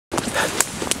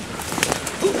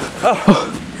Oh,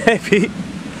 hey Pete.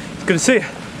 It's good to see you.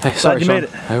 Hey, sorry, you Sean. made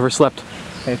it. I overslept.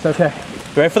 Hey, it's okay.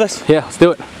 You ready for this? Yeah, let's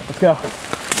do it. Let's go.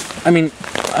 I mean,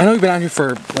 I know you've been out here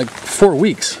for like 4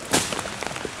 weeks,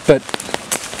 but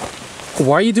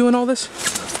why are you doing all this?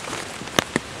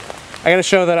 I gotta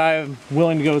show that I'm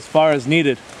willing to go as far as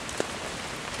needed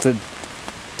to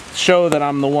show that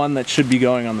I'm the one that should be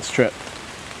going on this trip.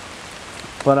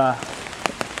 But I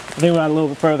think we're not a little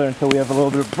bit further until we have a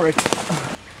little bit of a break.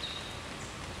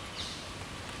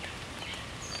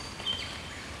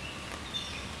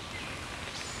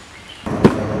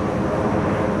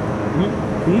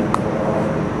 Pete?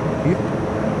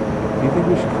 Do you think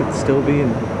we should still be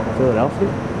in Philadelphia?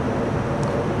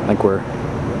 I think we're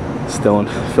still in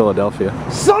Philadelphia.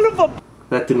 Son of a...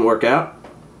 That didn't work out.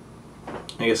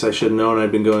 I guess I should have known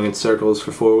I'd been going in circles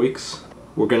for 4 weeks.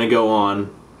 We're gonna go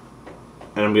on,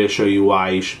 and I'm gonna show you why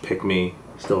you should pick me.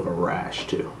 Still have a rash,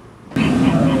 too. I'm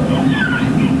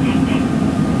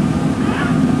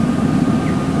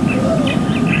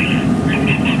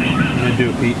gonna do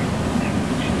it, Pete.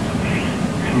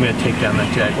 I'm gonna take down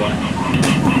that Jaguar.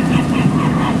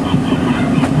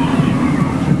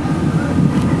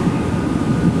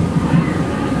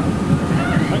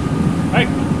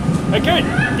 Hey kid,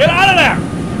 get out of there!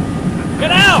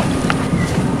 Get out!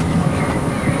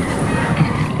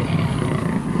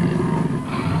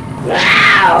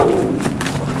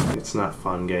 It's not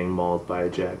fun getting mauled by a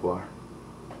Jaguar.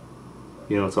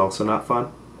 You know what's also not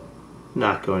fun?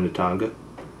 Not going to Tonga.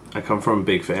 I come from a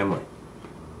big family.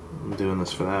 I'm doing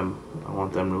this for them. I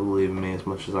want them to believe in me as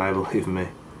much as I believe in me.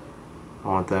 I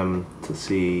want them to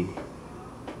see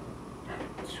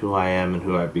who I am and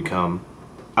who I've become.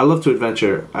 I love to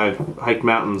adventure. I've hiked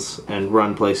mountains and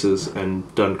run places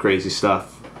and done crazy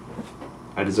stuff.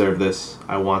 I deserve this.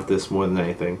 I want this more than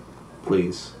anything.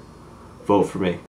 Please, vote for me.